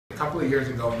couple of years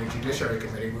ago in the Judiciary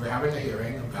Committee, we were having a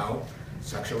hearing about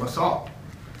sexual assault.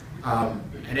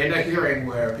 And in a hearing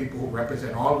where people who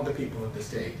represent all of the people of the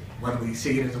state, whether we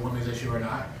see it as a women's issue or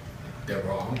not, they're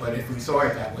wrong, but if we saw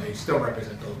it that way, still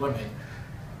represent those women.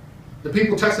 The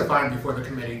people testifying before the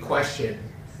committee questioned,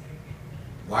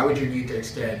 why would you need to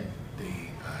extend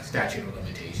the statute of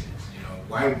limitations? You know,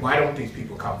 why don't these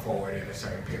people come forward in a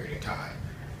certain period of time?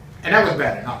 And that was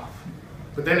bad enough.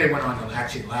 But then they went on to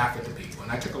actually laugh at the people,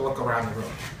 and I took a look around the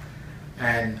room.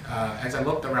 And as I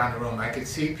looked around the room, I could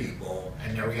see people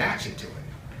and their reaction to it.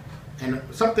 And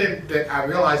something that I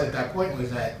realized at that point was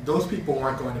that those people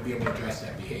weren't going to be able to address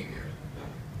that behavior.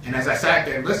 And as I sat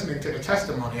there listening to the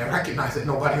testimony, I recognized that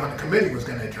nobody on the committee was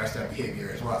going to address that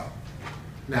behavior as well.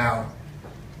 Now,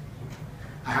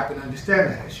 I happen to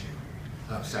understand that issue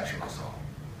of sexual assault.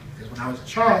 Because when I was a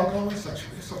child, I was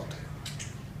sexually assaulted.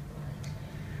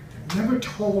 I never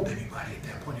told anybody at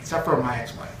that point, except for my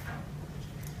ex-wife.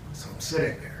 So I'm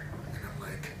sitting there, and I'm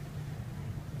like,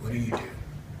 what do you do?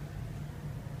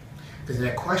 Because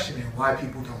they're questioning why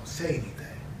people don't say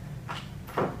anything.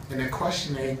 And they're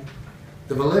questioning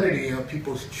the validity of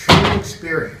people's true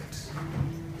experience.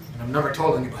 And I've never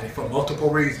told anybody for multiple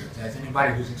reasons, as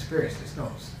anybody who's experienced this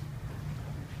knows.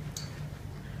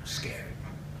 I'm scared.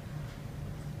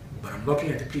 But I'm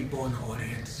looking at the people in the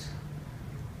audience,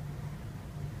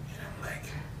 and I'm like,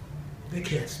 they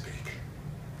can't speak.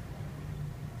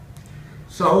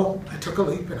 So I took a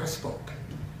leap and I spoke.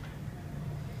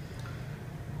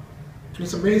 And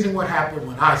it's amazing what happened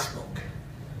when I spoke.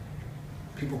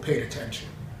 People paid attention.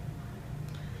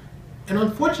 And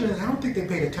unfortunately, I don't think they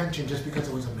paid attention just because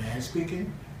it was a man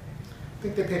speaking. I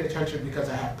think they paid attention because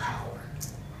I had power.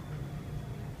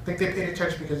 I think they paid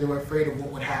attention because they were afraid of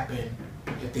what would happen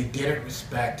if they didn't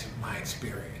respect my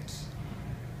experience.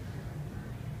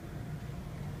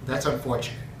 That's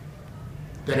unfortunate.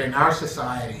 That in our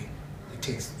society, it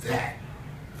takes that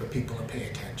for people to pay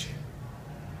attention.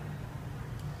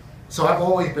 So I've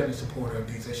always been a supporter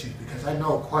of these issues because I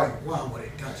know quite well what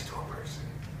it does to a person.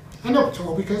 I know it's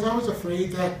all because I was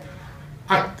afraid that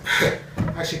I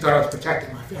actually thought I was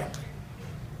protecting my family.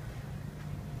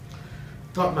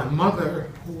 Thought my mother,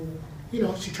 who, you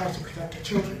know, she tries to protect her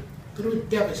children, that it was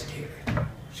devastated.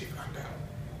 She found out.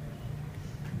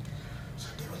 So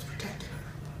I thought I was protecting her.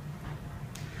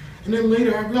 And then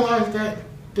later I realized that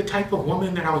the type of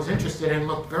woman that I was interested in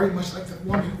looked very much like the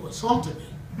woman who assaulted me.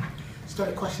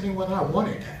 Started questioning whether I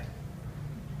wanted that.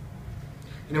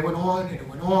 And it went on, and it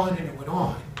went on, and it went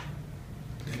on.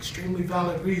 The extremely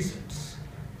valid reasons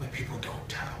why people don't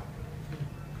tell.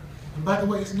 And by the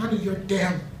way, it's none of your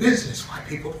damn business why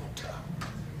people don't tell.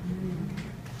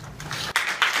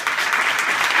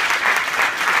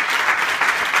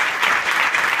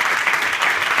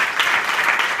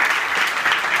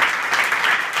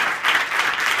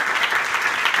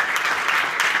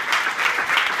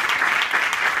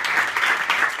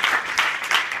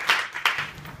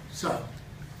 So,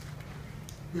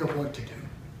 we have work to do.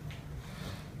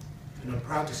 And I'm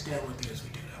proud to stand with you as we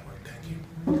do that work. Thank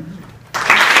you.